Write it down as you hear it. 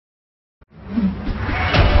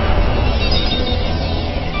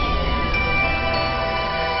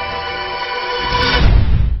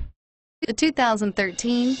The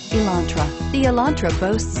 2013 Elantra. The Elantra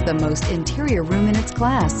boasts the most interior room in its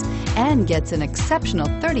class and gets an exceptional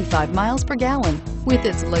 35 miles per gallon. With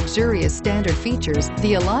its luxurious standard features,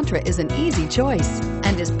 the Elantra is an easy choice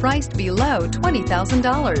and is priced below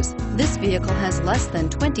 $20,000. This vehicle has less than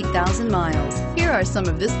 20,000 miles. Here are some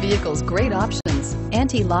of this vehicle's great options: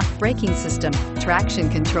 anti-lock braking system, traction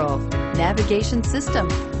control, navigation system,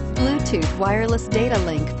 Bluetooth wireless data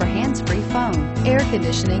link for hands-free phone, air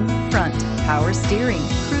conditioning, front, power steering,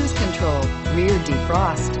 cruise control, rear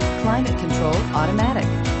defrost, climate control automatic,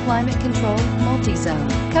 climate control multi-zone.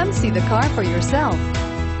 Come see the car for yourself.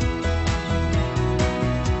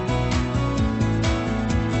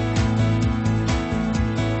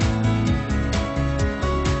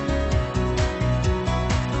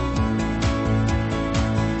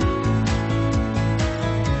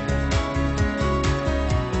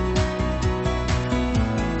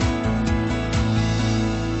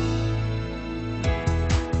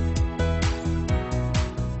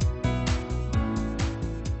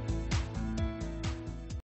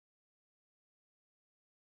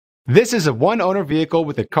 This is a one-owner vehicle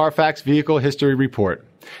with a Carfax Vehicle History Report.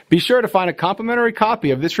 Be sure to find a complimentary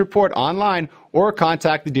copy of this report online or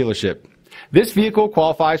contact the dealership. This vehicle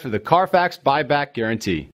qualifies for the Carfax Buyback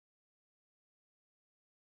Guarantee.